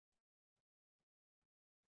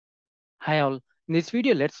Hi all. In this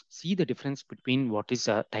video, let's see the difference between what is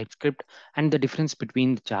TypeScript and the difference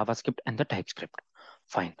between the JavaScript and the TypeScript.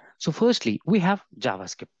 Fine. So firstly, we have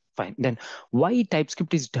JavaScript. Fine. Then why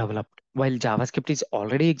TypeScript is developed while JavaScript is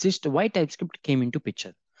already exist? Why TypeScript came into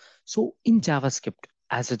picture? So in JavaScript,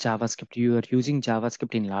 as a JavaScript, you are using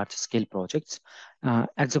JavaScript in large scale projects.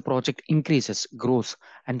 As the project increases, grows,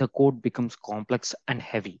 and the code becomes complex and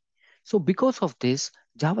heavy. So because of this,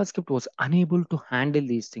 JavaScript was unable to handle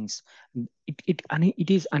these things.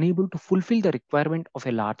 It is unable to fulfill the requirement of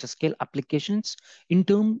a larger scale applications in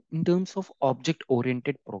terms of object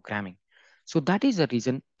oriented programming. So that is the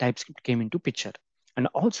reason TypeScript came into picture. And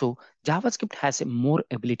also JavaScript has a more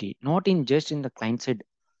ability, not in just in the client side.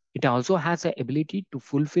 It also has the ability to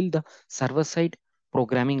fulfill the server side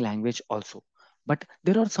programming language also. But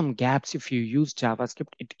there are some gaps. If you use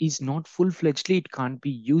JavaScript, it is not full-fledgedly, it can't be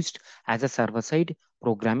used as a server-side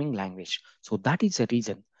programming language. So that is the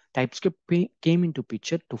reason TypeScript came into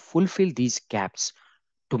picture to fulfill these gaps,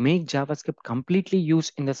 to make JavaScript completely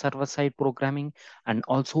used in the server-side programming and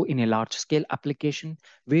also in a large-scale application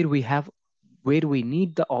where we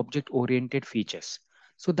need the object-oriented features.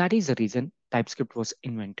 So that is the reason TypeScript was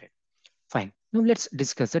invented. Fine. Now let's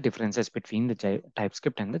discuss the differences between the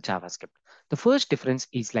TypeScript and the JavaScript. The first difference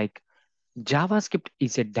is like JavaScript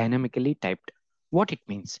is a dynamically typed. What it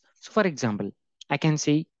means? So for example, I can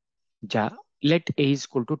say ja let a is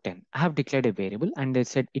equal to 10. I have declared a variable and I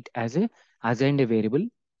said it as a assigned a variable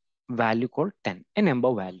value called 10, a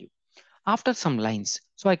number value. After some lines,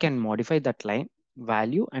 so I can modify that line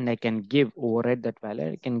value and I can give override that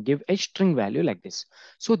value. I can give a string value like this.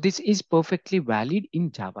 So this is perfectly valid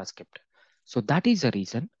in JavaScript. So that is the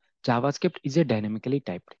reason JavaScript is a dynamically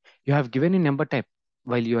typed. You have given a number type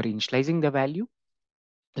while you are initializing the value.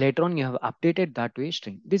 Later on, you have updated that to a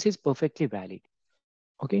string. This is perfectly valid.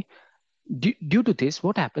 Okay. Due to this,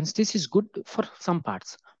 what happens? This is good for some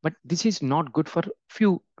parts, but this is not good for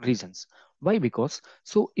few reasons. Why? Because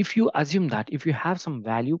so if you assume that if you have some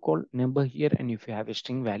value called number here and if you have a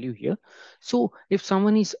string value here, so if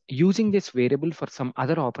someone is using this variable for some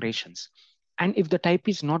other operations, and if the type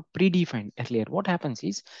is not predefined earlier, what happens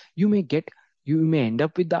is you may get you may end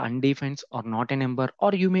up with the undefined or not a number,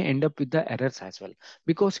 or you may end up with the errors as well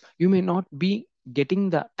because you may not be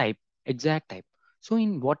getting the type exact type. So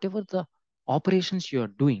in whatever the operations you're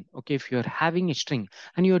doing, okay, if you're having a string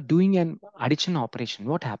and you're doing an addition operation,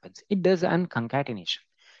 what happens? It does an concatenation.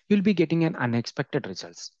 You'll be getting an unexpected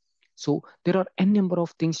results. So there are n number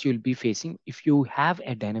of things you'll be facing if you have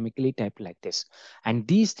a dynamically type like this. And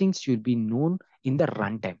these things you'll be known in the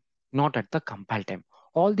runtime, not at the compile time.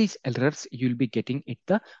 All these errors you'll be getting at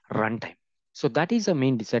the runtime. So that is the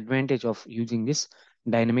main disadvantage of using this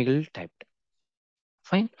dynamically typed.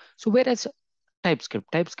 Fine. So whereas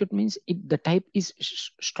TypeScript means the type is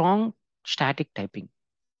strong static typing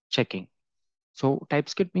checking. So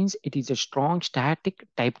TypeScript means it is a strong static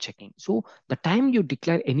type checking. So the time you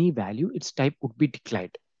declare any value, its type would be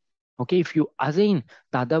declared. Okay, if you assign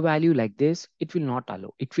the other value like this, it will not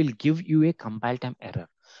allow. It will give you a compile time error.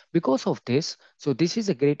 Because of this, so this is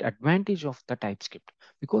a great advantage of the TypeScript.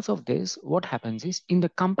 Because of this, what happens is in the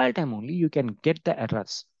compile time only, you can get the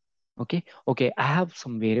errors. Okay, I have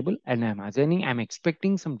some variable and I'm assigning, I'm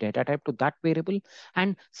expecting some data type to that variable,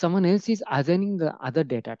 and someone else is assigning the other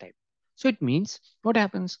data type. So it means what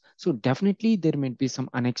happens? So definitely there may be some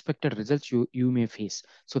unexpected results you may face.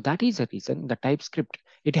 So that is the reason the TypeScript,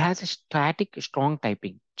 it has a static strong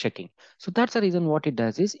typing checking. So that's the reason what it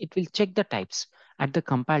does is it will check the types at the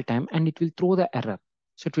compile time and it will throw the error.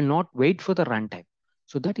 So it will not wait for the runtime.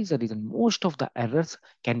 So that is the reason most of the errors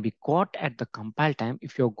can be caught at the compile time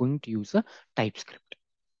if you're going to use a TypeScript.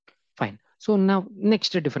 Fine. So now next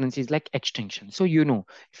difference is like extension. So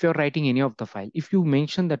if you're writing any of the file, if you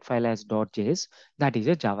mention that file as .js, that is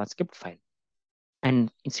a JavaScript file.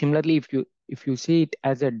 And similarly, if you see it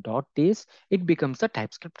as a .ts, it becomes a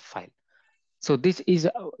TypeScript file. So this is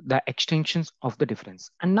the extensions of the difference.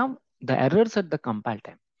 And now the errors at the compile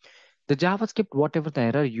time. The JavaScript, whatever the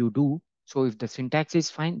error you do, so if the syntax is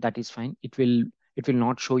fine, that is fine. It will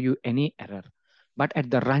not show you any error. But at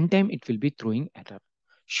the runtime, it will be throwing error.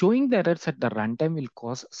 Showing the errors at the runtime will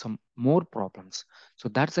cause some more problems. So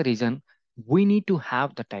that's the reason we need to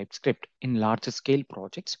have the TypeScript in larger scale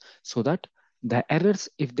projects so that the errors,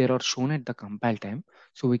 if they are shown at the compile time,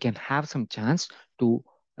 so we can have some chance to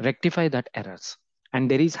rectify that errors. And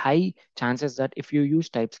there is high chances that if you use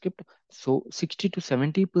TypeScript, so 60 to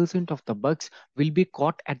 70% of the bugs will be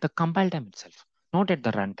caught at the compile time itself, not at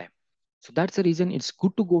the runtime. So that's the reason it's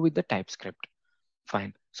good to go with the TypeScript.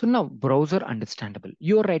 Fine. So now browser understandable.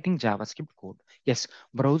 You're writing JavaScript code. Yes,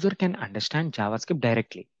 browser can understand JavaScript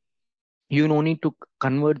directly. You no need to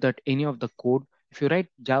convert that any of the code. If you write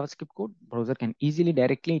JavaScript code, browser can easily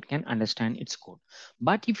directly it can understand its code.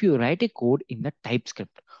 But if you write a code in the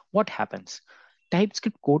TypeScript, what happens?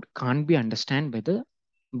 TypeScript code can't be understand by the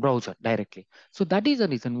browser directly. So that is the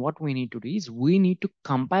reason what we need to do is we need to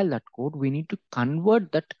compile that code. We need to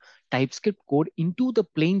convert that TypeScript code into the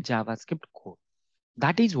plain JavaScript code.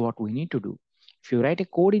 That is what we need to do. If you write a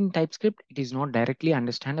code in TypeScript, it is not directly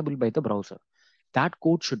understandable by the browser. That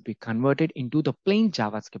code should be converted into the plain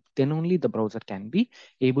JavaScript. Then only the browser can be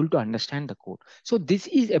able to understand the code. So this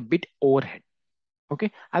is a bit overhead.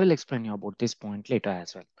 Okay, I will explain you about this point later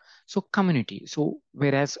as well. So community. So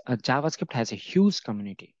whereas JavaScript has a huge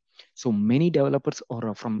community. So many developers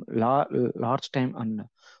or from large time and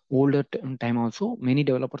older time also, many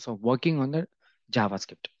developers are working on the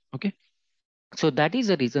JavaScript. Okay, so that is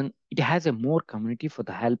the reason it has a more community for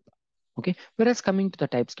the help. Okay, whereas coming to the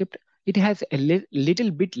TypeScript, it has a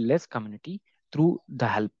little bit less community through the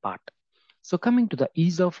help part. So coming to the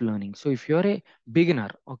ease of learning. So if you're a beginner,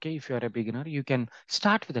 okay, if you're a beginner, you can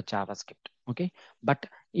start with the JavaScript, okay, but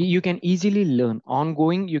you can easily learn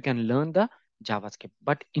ongoing. You can learn the JavaScript,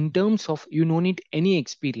 but in terms of you no need any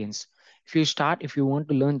experience. If you want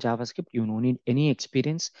to learn JavaScript, you no need any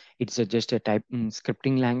experience. It's just a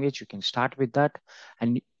scripting language. You can start with that,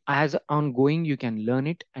 and as ongoing you can learn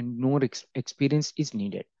it, and no experience is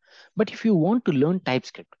needed. But if you want to learn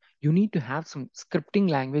TypeScript, you need to have some scripting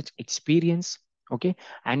language experience, okay,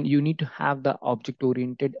 and you need to have the object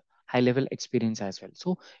oriented high level experience as well.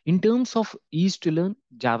 So in terms of ease to learn,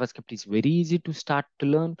 JavaScript is very easy to start to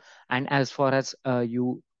learn, and as far as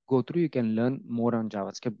you go through, you can learn more on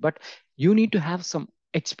JavaScript, but you need to have some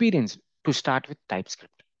experience to start with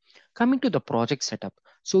TypeScript. Coming to the project setup,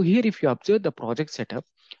 so here if you observe the project setup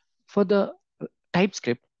for the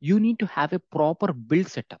TypeScript, you need to have a proper build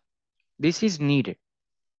setup. This is needed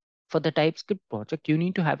for the TypeScript project. You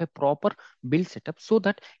need to have a proper build setup so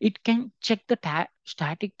that it can check the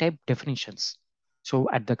static type definitions. So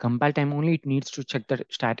at the compile time only, it needs to check the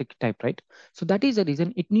static type, right? So that is the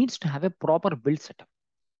reason it needs to have a proper build setup.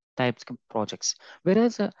 TypeScript projects.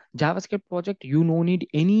 Whereas a JavaScript project, you no need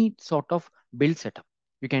any sort of build setup.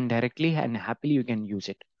 You can directly and happily you can use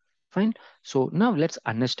it. Fine. So now let's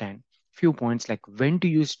understand few points like when to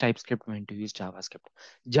use TypeScript, when to use JavaScript.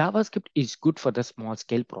 JavaScript is good for the small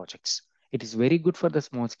scale projects. It is very good for the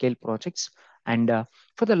small scale projects, and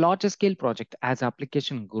for the larger scale project, as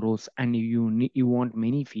application grows and you want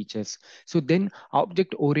many features, so then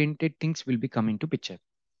object oriented things will be coming to picture.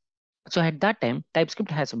 So at that time, TypeScript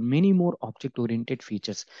has many more object-oriented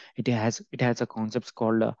features. It has a concepts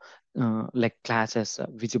called like classes,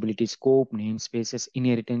 visibility, scope, namespaces,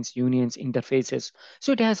 inheritance, unions, interfaces.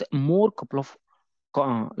 So it has more couple of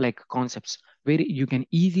like concepts where you can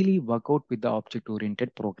easily work out with the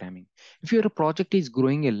object-oriented programming. If your project is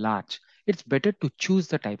growing a large, it's better to choose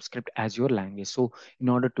the TypeScript as your language. So in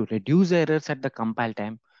order to reduce errors at the compile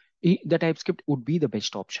time, the TypeScript would be the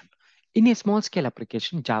best option. In a small scale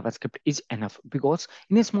application, JavaScript is enough, because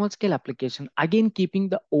in a small scale application, again keeping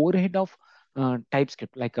the overhead of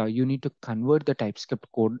TypeScript, like you need to convert the TypeScript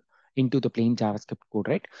code into the plain JavaScript code,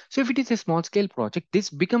 right? So if it is a small scale project, this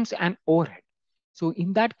becomes an overhead. So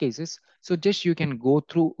in that cases, so just you can go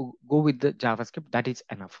with the JavaScript, that is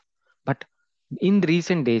enough. But in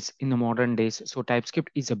recent days, in the modern days, so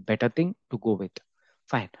TypeScript is a better thing to go with.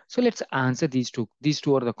 Fine. So let's answer these two. These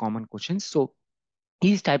two are the common questions. So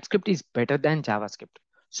is TypeScript is better than JavaScript?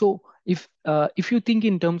 So if you think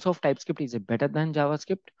in terms of TypeScript is it better than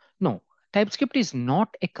JavaScript? No, TypeScript is not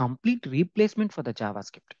a complete replacement for the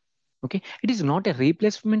JavaScript. Okay, it is not a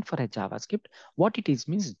replacement for a JavaScript. What it is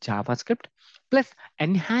means JavaScript plus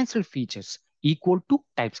enhanced features equal to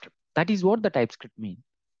TypeScript. That is what the TypeScript means.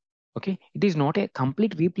 Okay, it is not a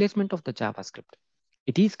complete replacement of the JavaScript.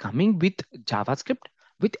 It is coming with JavaScript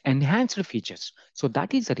with enhanced features. So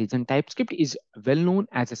that is the reason TypeScript is well known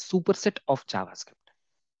as a superset of JavaScript.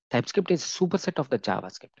 TypeScript is a superset of the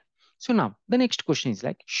JavaScript. So now the next question is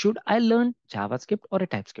like, should I learn JavaScript or a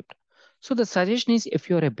TypeScript? So the suggestion is,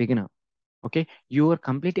 if you're a beginner, okay, you are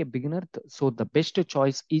complete a beginner, so the best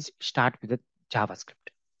choice is start with the JavaScript.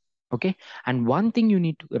 Okay, and one thing you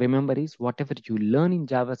need to remember is whatever you learn in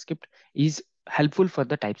JavaScript is helpful for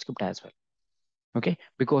the TypeScript as well. Okay,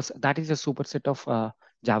 because that is a superset of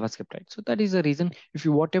JavaScript, right? So that is the reason, if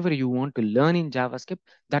you whatever you want to learn in JavaScript,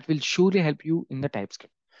 that will surely help you in the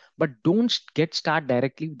TypeScript. But don't get start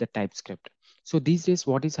directly with the TypeScript. So these days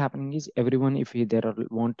what is happening is, everyone, if they are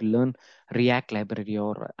want to learn React library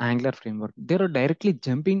or Angular framework, they are directly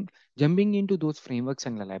jumping into those frameworks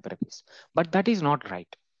and the libraries. But that is not right.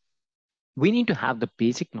 We need to have the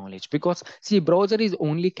basic knowledge because see, browser is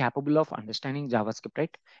only capable of understanding JavaScript,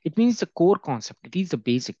 right? It means the core concept, it is the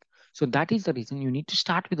basic. So that is the reason you need to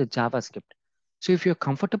start with the JavaScript. So if you're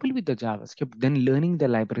comfortable with the JavaScript, then learning the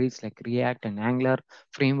libraries like React and Angular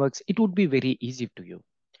frameworks, it would be very easy to you.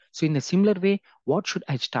 So in a similar way, what should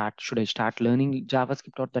I start? Should I start learning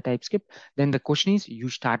JavaScript or the TypeScript? Then the question is, you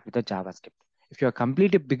start with the JavaScript. If you're a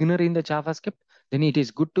complete beginner in the JavaScript, then it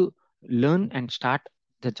is good to learn and start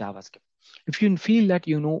the JavaScript. If you feel that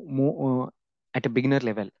you know more at a beginner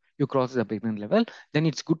level, you cross the beginner level, then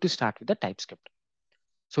it's good to start with the TypeScript.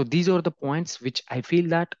 So these are the points which I feel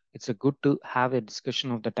that it's a good to have a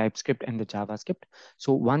discussion of the TypeScript and the JavaScript.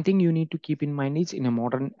 So one thing you need to keep in mind is in a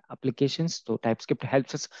modern applications, so TypeScript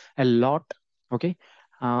helps us a lot. Okay.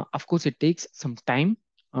 Of course, it takes some time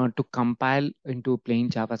to compile into plain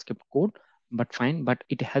JavaScript code, but fine, but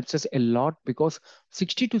it helps us a lot because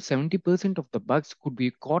 60 to 70% of the bugs could be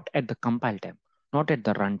caught at the compile time, not at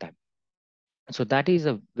the runtime. So that is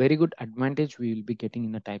a very good advantage we will be getting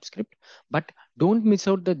in the TypeScript. But don't miss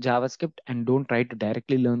out the JavaScript and don't try to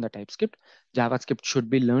directly learn the TypeScript. JavaScript should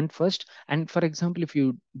be learned first. And for example, if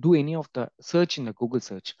you do any of the search in the Google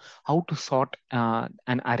search, how to sort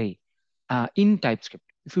an array in TypeScript.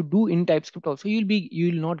 If you do in TypeScript also, you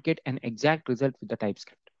will not get an exact result with the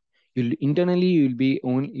TypeScript. You'll internally you'll be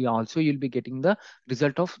only also you'll be getting the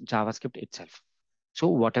result of JavaScript itself. So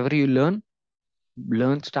whatever you learn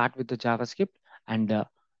start with the JavaScript and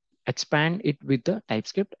expand it with the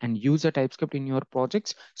TypeScript and use the TypeScript in your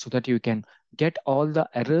projects so that you can get all the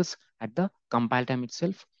errors at the compile time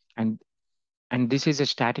itself. And this is a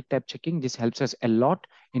static type checking. This helps us a lot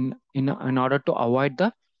in order to avoid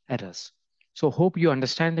the errors. So hope you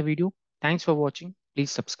understand the video. Thanks for watching.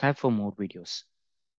 Please subscribe for more videos.